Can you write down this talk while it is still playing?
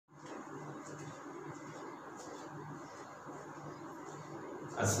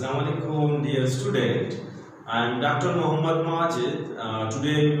Assalamu alaikum, dear student. I am Dr. Muhammad Majid.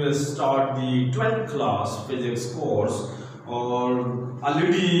 Today we will start the 12th class physics course. Or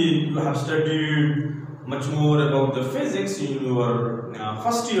already you have studied much more about the physics in your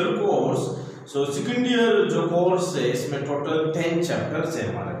first year course. So second year जो course है इसमें total 10 chapters है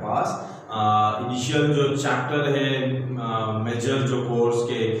हमारे पास. Initial जो chapter है major जो course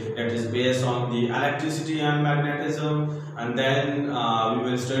के that is based on the electricity and magnetism, and then we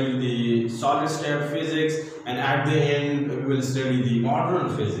will study the solid state physics, and at the end we will study the modern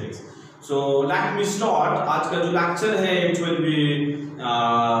physics. So let me start. आज का जो lecture है it will be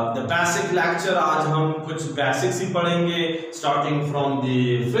the basic lecture. आज हम कुछ basics ही पढ़ेंगे starting from the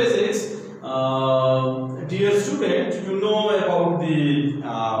physics. Dear student, you know about the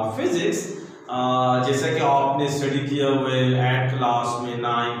physics. जैसा कि आपने स्टडी किया हुए 8th क्लास में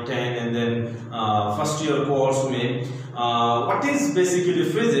 9, 10 and then first year course में what is basically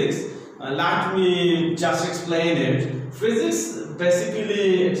physics? Let me just explain it. Physics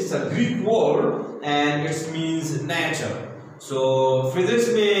basically it's a Greek word and it means nature. So physics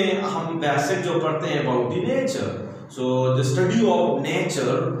में हम basic जो पढ़ते हैं about the nature. So the study of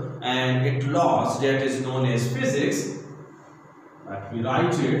nature and its laws, that is known as physics. Let me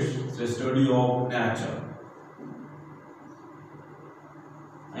write it. It's the study of nature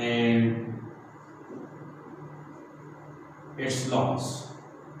and its laws.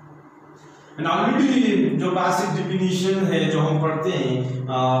 And already जो basic definition है जो हम पढ़ते हैं,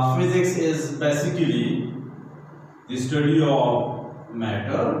 physics is basically the study of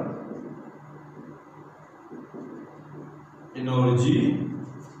matter, energy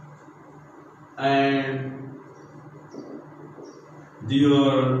and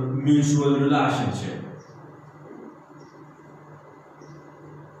their mutual relationship.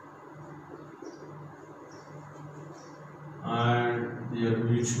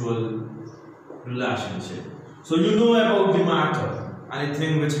 So you know about the matter,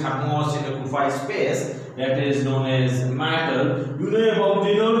 anything which have mass in a confined space, that is known as matter. You know about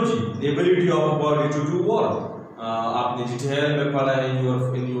the energy, the ability of a body to do work. आपने detail में पढ़ा है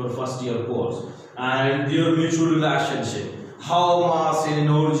in your first year course. And their mutual relationship, how mass and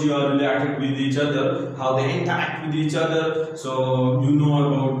energy are related with each other, how they interact with each other. So you know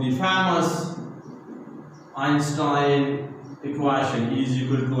about the famous Einstein equation, E is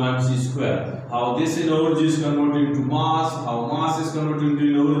equal to mc square, how this energy is converted into mass, how mass is converted into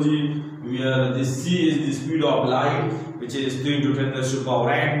energy, where this c is the speed of light, which is 3 to 10 raised to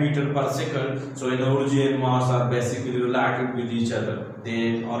power 8 meter per second. So energy and mass are basically related with each other.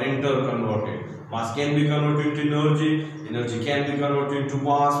 They are interconverted. Mass can be converted into energy, energy can be converted into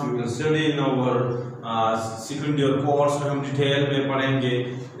mass. We will study in our second year course में हम detail में पढ़ेंगे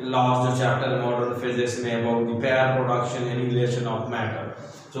last जो chapter modern physics में about the pair production and relation of matter.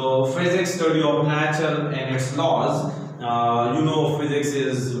 So physics study of nature and its laws. You know physics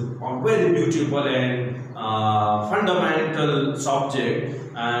is a very beautiful and fundamental subject,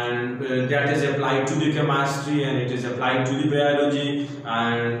 and that is applied to the chemistry and it is applied to the biology.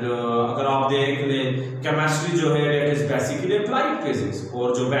 And अगर आप देख लें chemistry जो है that is basically applied physics,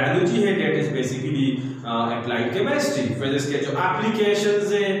 और जो biology है that is basically applied chemistry. Physics के जो applications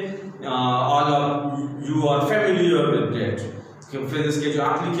है all of you are familiar with that. Physics के जो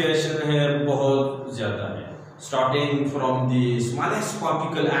application है बहुत ज़्यादा है, starting from the smallest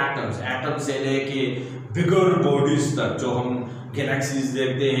particle atoms से लेके bigger bodies तक, जो हम गैलेक्सीज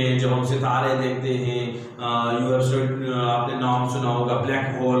देखते हैं, जो हम सितारे देखते हैं. आपने नाम सुना होगा ब्लैक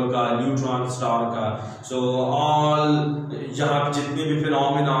होल का, न्यूट्रॉन स्टार का. सो ऑल यहाँ जितने भी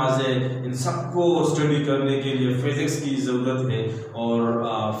फिनोमेनाज है इन सबको स्टडी करने के लिए फिजिक्स की ज़रूरत है. और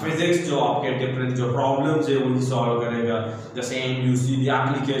फिजिक्स जो आपके डिफरेंट जो प्रॉब्लम्स है वही सॉल्व करेगा. जैसे you see the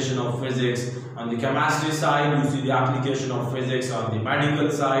application of physics on the chemistry side, you see the application of physics on the medical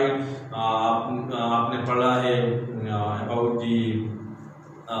side. आपने पढ़ा है about the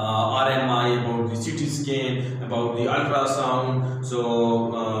RMI, about the CT scan, about the ultrasound, so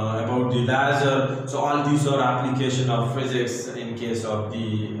about the laser. So all these are application of physics in case of the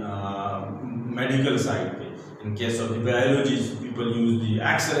medical side. In case of the biology, people use the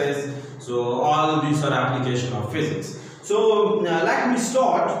X-rays. So all these are application of physics. So let me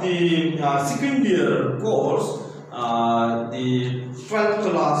start the second year course, the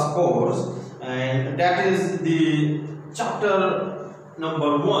 12th class course, and that is the chapter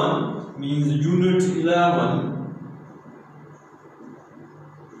number 1, means unit 11.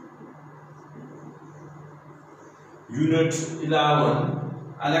 Unit 11,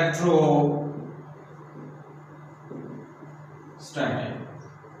 Electrostatics.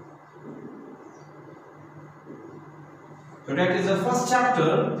 So that is the first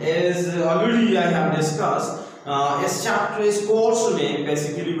chapter, as already I have discussed. This course में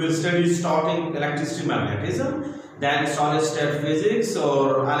basically will study starting electricity, magnetism, then solid state physics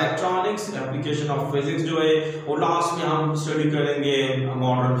और electronics, application of physics जो है, और last में हम study करेंगे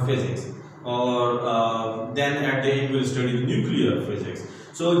modern physics, और then at the end we'll study nuclear physics.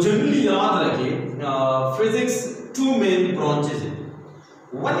 So generally याद रखिए, physics two main branches हैं.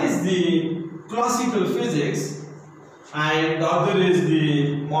 One is the classical physics and the other is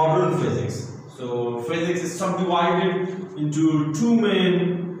the modern physics. So physics is subdivided into two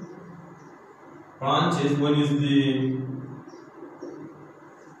main branches. One is the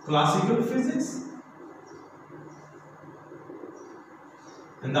classical physics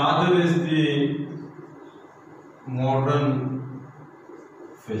and the other is the modern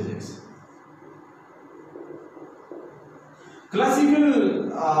physics. Classical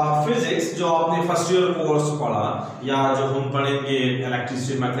physics जो आपने first year course पढ़ा या जो हम पढ़ेंगे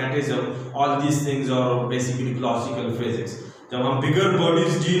electricity, magnetism, all these things और basically classical physics, जब हम बिगर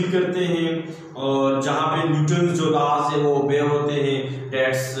बॉडीज डील करते हैं और जहाँ पे न्यूटन जो लॉज है वो ओबे होते हैं,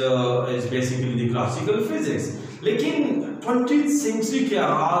 that's is basically the classical physics. लेकिन 20th सेंचुरी के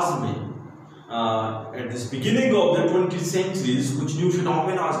आगाज में at this beginning of the 20th centuries कुछ न्यू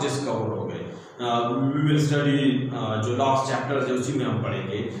फिनोमेना डिस्कवर हो गए. We will study जो लास्ट चैप्टर्स है उसी में हम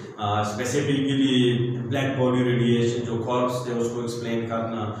पढ़ेंगे स्पेसिफिकली ब्लैक बॉडी रेडिएशन, जो कर्व्स थे उसको एक्सप्लेन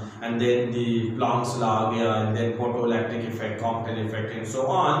करना, and then the planks law आ गया, and then photoelectric effect, Compton effect and so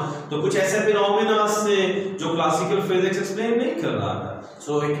on. तो कुछ ऐसे फिनोमेना से जो क्लासिकल फिजिक्स एक्सप्लेन नहीं कर रहा था,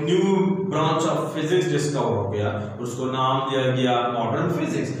 सो एक new branch of physics discover हो गया, उसको नाम दिया गया मॉडर्न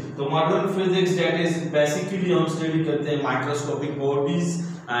फिजिक्स. तो modern physics that is basically हम स्टडी करते हैं microscopic bodies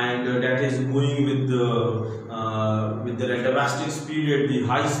and that is moving with the relativistic speed at the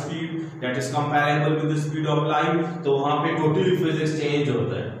high speed that is comparable with the speed of light. तो वहाँ पे totally physics change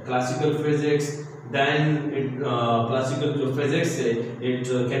होता है. Classical physics then classical जो physics है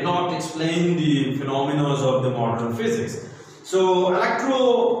it cannot explain the phenomena of the modern physics. So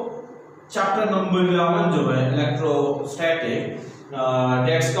chapter number 11 जो है electrostatic,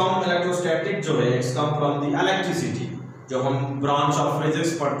 that's come electrostatic जो है it's come from the electricity. जो हम ब्रांच ऑफ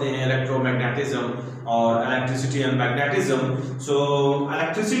फिजिक्स पढ़ते हैं इलेक्ट्रोमैग्नेटिज्म और electricity and magnetism. So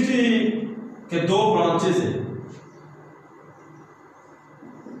electricity के दो ब्रांचेस हैं.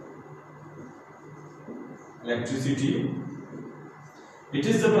 Electricity, it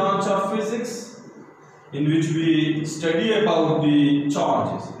is the branch of physics in which we study about the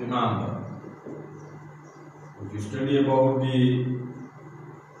charges. Remember, we study about the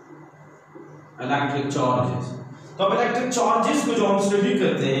electric charges. तो अब electric charges को जो हम स्टडी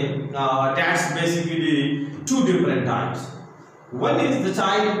करते हैं, that's basically to different types. One is the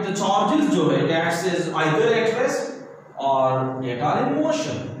type, the charges जो है that's is either at rest और that are in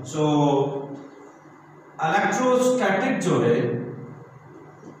motion. So electrostatic जो है,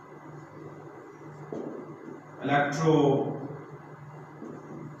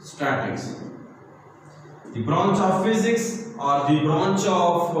 electrostatics, the branch of physics or the branch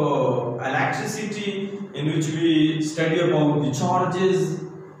of electricity in which we study about the charges,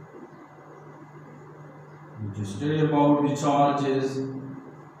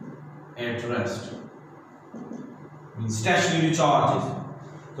 at rest, stationary charges.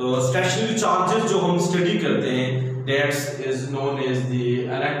 तो stationary charges जो हम study करते हैं that is known as the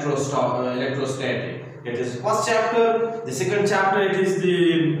electrostatic. It is first chapter. The second chapter it is the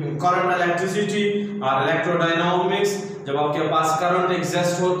current electricity or electrodynamics. जब आपके पास current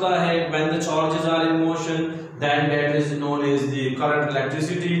exist होता है when the charges are in motion, then that is known as the current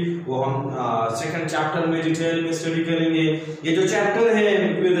electricity. वो हम second chapter में detail में study करेंगे. ये जो चैप्टर है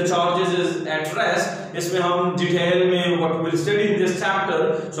with the charges is at rest, इसमें हम डिटेल में what we'll study in this chapter,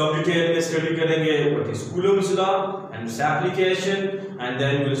 so हम डिटेल में स्टडी करेंगे what is Coulomb's law and its application, and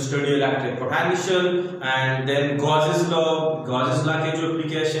then we'll study electric potential, and then Gauss's law के जो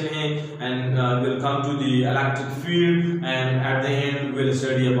application है, and we'll come to the electric field, and at the end we'll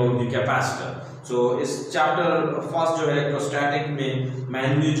study about the capacitor. So इस chapter first जो electrostatic में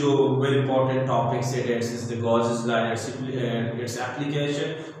mainly जो very important topics है that's is the Gauss's law and its application.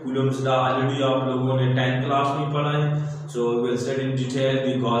 Coulomb's law already आप लोगों ने 10th class में पढ़ा है. So we will study in detail the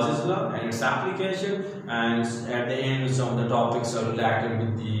Gauss's law and its application, and at the and some of the topics are related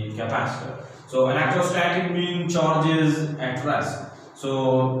with the capacitor. So electrostatic mean charges at rest. So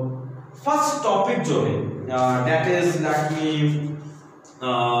first topic जो है that is let me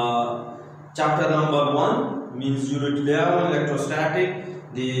chapter number 1 means unit 11 electrostatic.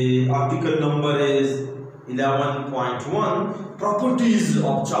 The article number is 11.1 properties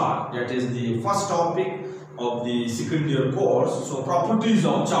of charge. That is the first topic of the second year course. So properties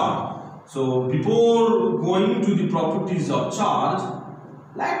of charge. So before going to the properties of charge,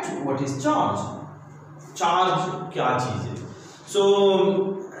 what is charge? Charge क्या चीज है? So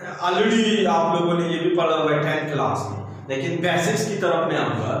already आप लोगों ने ये भी पढ़ा हुआ है 10th क्लास में, लेकिन बेसिक्स की तरफ में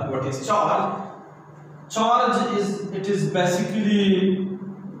आऊंगा. What is charge? Charge is basically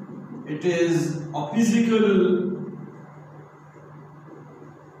a physical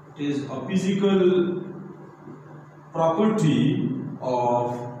property of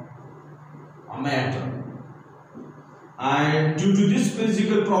a matter, and due to this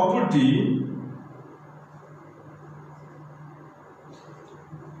physical property,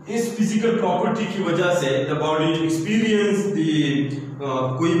 इस फिजिकल प्रॉपर्टी की वजह से द बॉडी एक्सपीरियंस द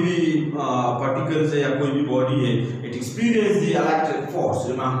कोई भी पार्टिकल्स है या कोई भी बॉडी है, it experience the electric force.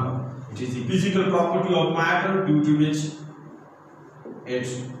 Remember, it is the physical property of matter due to which it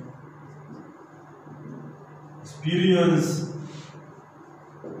experience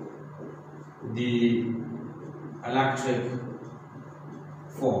the electric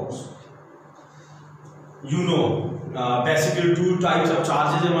force. You know, basically two types of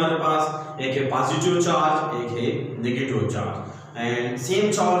charges हमारे पास, एक है पॉजिटिव चार्ज, एक है negative charge, and same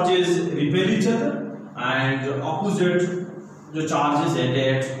charges repel each other and opposite जो charges है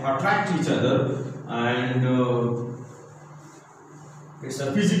that attract each other, and it's a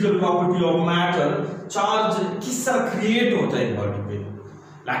physical property of matter. charge किस तरह create होता है बॉडी पे.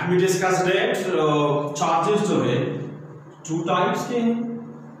 Let me discuss that. charges जो है two types के हैं,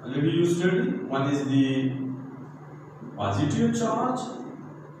 already you studied. One is the positive charge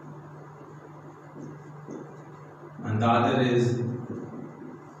and the other is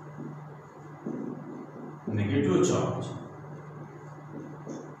negative charge.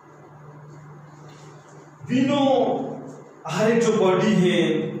 We know हर एक जो बॉडी है,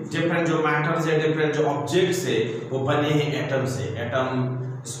 डिफरेंट जो मैटर्स है, डिफरेंट जो ऑब्जेक्ट्स है, वो बने हैं एटम से. एटम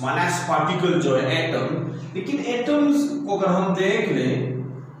स्मॉलेस्ट पार्टिकल जो है एटम. लेकिन एटम्स को अगर हम देख लें,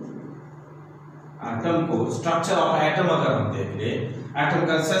 एटम को स्ट्रक्चर ऑफ एटम अगर हम देख ले, atom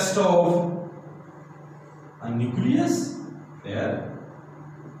consist of a nucleus. There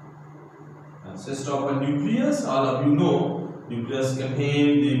consist of a nucleus. All of you know nucleus contain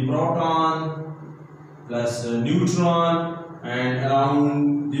the proton plus neutron, and around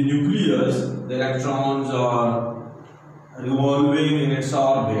the nucleus the electrons are revolving in its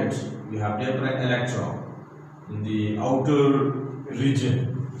orbit. We have different electron in the outer region.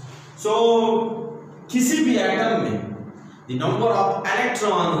 So किसी भी atom में the number of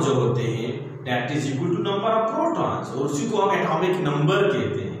electrons जो होते हैं that is equal to number of protons, और उसी को हम एटॉमिक नंबर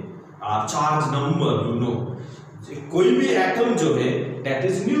कहते हैं, चार्ज नंबर. यू नो, कोई भी एटम जो है that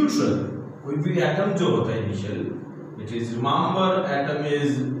is neutral. कोई भी एटम जो होता है initial, it is remember atom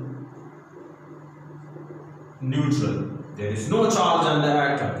is neutral. There is no charge on the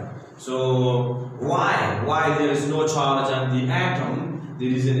atom. So why there is no charge on the atom? The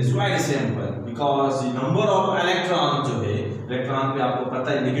reason is very simple. Because the number of electrons जो है, electron पे आपको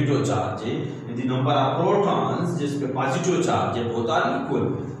पता है negative charge है, the number of protons जिस पे positive charge है, बोथ आर इक्वल.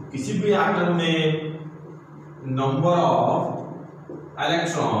 किसी भी एटम में number of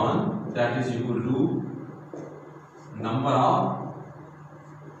electron that is equal to number of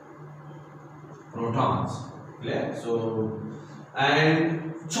protons. Clear? So and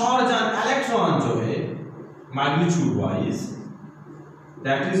charge on electron जो है magnitude wise,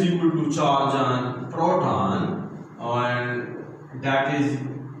 that is equal to charge on proton, and that is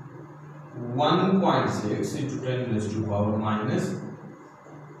 1.6 into 10 raised to power minus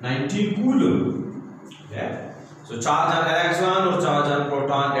 19 coulomb. Yeah? So charge on electron और charge on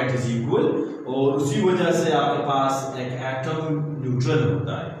proton that is equal, और उसी वजह से आपके पास एक atom neutral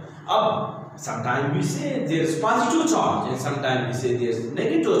होता है. अब sometimes we say there is positive charge and sometimes we say there is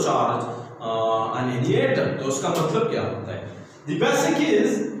negative charge on any atom. तो उसका मतलब क्या होता है? The basic is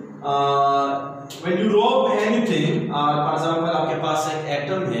when you rob anything, for example आपके पास एक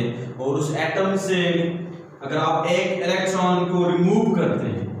एटम है और उस एटम से अगर आप एक इलेक्ट्रॉन को रिमूव करते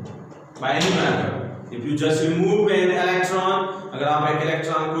हैं by any matter, if you just remove an electron, अगर आप एक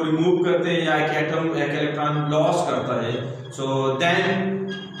इलेक्ट्रॉन को रिमूव करते हैं या एक एटम एक इलेक्ट्रॉन लॉस करता है, so then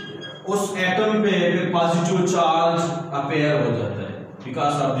उस एटम पे फिर पॉजिटिव चार्ज अपेयर हो जाता है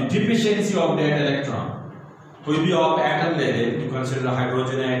because of the deficiency of that electron. कोई भी आप एटम ले लें, you consider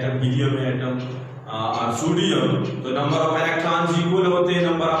hydrogen atom, helium atom और सोडियम, तो नंबर ऑफ इलेक्ट्रॉन्स इक्वल होते हैं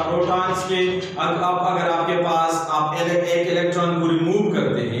नंबर ऑफ प्रोटॉन्स के. अब अगर आपके पास आप एक इलेक्ट्रॉन को रिमूव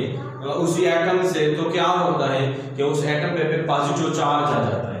करते हैं उसी एटम से, तो क्या होता है कि उस एटम पे फिर पॉजिटिव चार्ज आ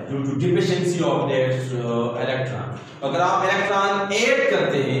जाता है. Due to deficiency of that electron. अगर आप इलेक्ट्रॉन ऐड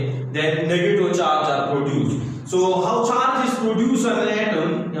करते हैं then negative charge are produced. So how charge is produced on an atom,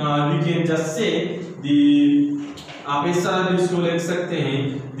 we can just say the, आप इस तरह भी इसको लिख सकते हैं,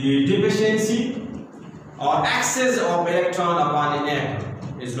 the deficiency or excess of electron upon an atom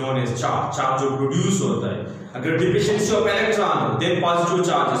is known as charge. charge जो produce होता है, अगर deficiency of electron हो then positive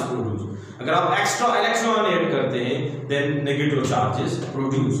charge is produced. अगर आप extra electron add करते हैं then negative charge is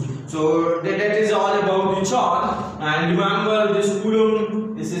produced. So that is all about the charge. And remember this coulomb,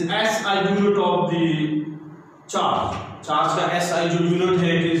 this is SI unit of the charge. Charge का SI जो unit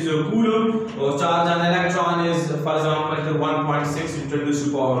है it is coulomb, और charge on electron is for example 1.6 ×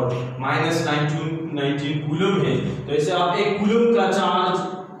 10⁻⁻19 coulomb है. तो इसे आप एक coulomb का charge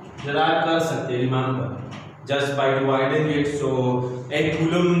derive कर सकते हैं, remember just by dividing it. So एक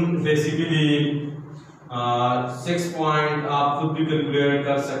coulomb basically 6 point, आप खुद भी कैलकुलेट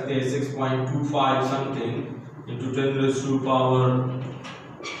कर सकते हैं, 6.25 something into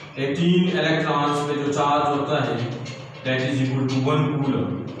 10⁻18 इलेक्ट्रॉन्स पे जो चार्ज होता है that is equal to 1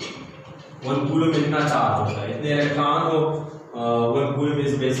 coulomb. 1 coulomb इतना चार्ज होता है, इतने इलेक्ट्रॉन हो 1 coulomb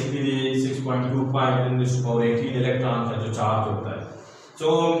is basically 6.25 10⁻18 इलेक्ट्रॉन का जो चार्ज होता है. So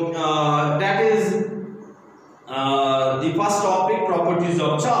that is the first topic, properties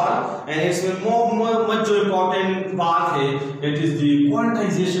of charge, and it's much important part है, that is the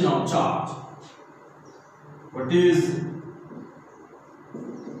quantization of charge. What is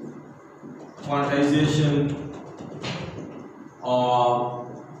quantization of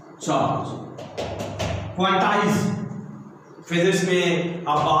charge? Quantize, physics में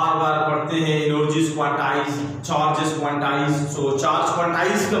आप बार-बार पढ़ते हैं एनर्जीज क्वांटाइज, चार्जेस क्वांटाइज. सो charge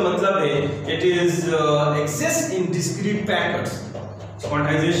quantize का मतलब है it is exist in discrete packets.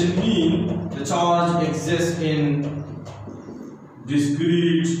 Quantization mean the charge exist in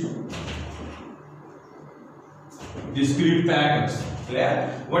discrete packets. Clear?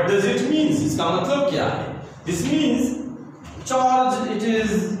 What does it means? इसका मतलब क्या है? This means charge it is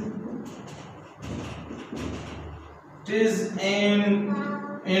an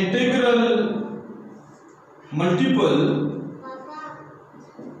integral multiple.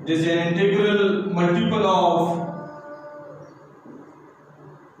 It is an integral multiple of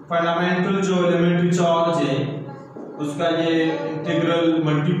fundamental जो elementary charge है उसका ये integral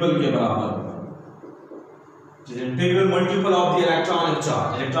multiple के बराबर होगा. It is integral multiple of the electronic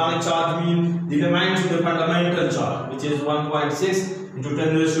charge. Electronic charge means the element to the fundamental charge, which is 1.6 ×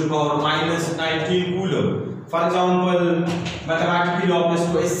 10⁻⁻19 coulomb. For example mathematically आप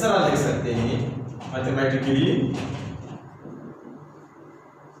इसको इस तरह लिख सकते हैं, मैथमेटिकली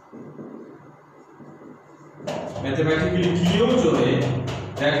किलो जो है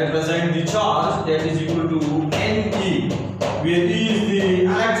that represent the charge that is equal to Ne, where E is the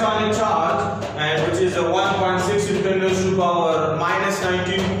electronic charge and which is a 1.6 ×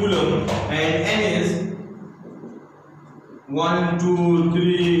 10⁻⁻19 coulomb, and N is 1, 2,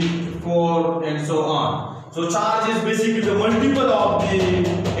 3, 4 and so on. So charge is basically the multiple of the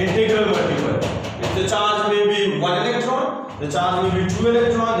integral multiple. If the charge may be 1 electron, the charge may be 2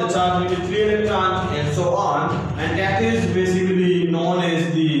 electron, the charge may be 3 electron and so on, and that is basically known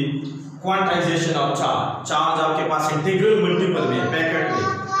as the quantization of charge. Charge आपके पास integral multiple में packet में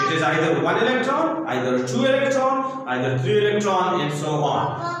it is either 1 electron, either 2 electron, either 3 electron and so on,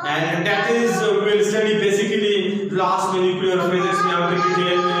 and that is we'll study basically last में nuclear physics में हम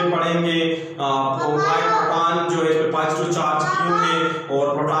detail में पढ़ेंगे. Proton जो है पॉजिटिव चार्ज क्यों है और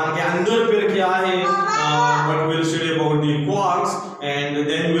प्रोटॉन के अंदर फिर क्या है, but we'll study about the quarks, and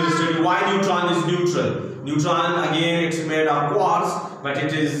then we'll study why neutron is neutral. Neutron again it's made of quarks, but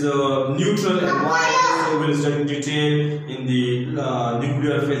it is neutral, and why we'll study in detail in the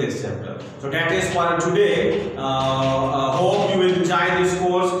nuclear physics chapter. So that is for today. Hope you will enjoy this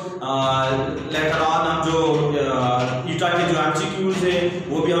course. Later on हम जो ईटा के जो MCQs है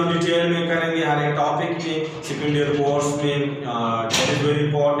वो भी हम detail में करेंगे हर एक टॉपिक में सेकेंड ईयर कोर्स में. That is very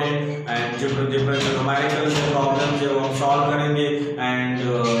important, and different numerical problems जो हम सॉल्व करेंगे, and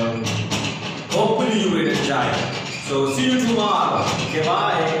hopefully you will enjoy. So see you tomorrow. Okay,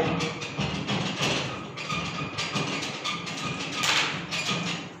 bye.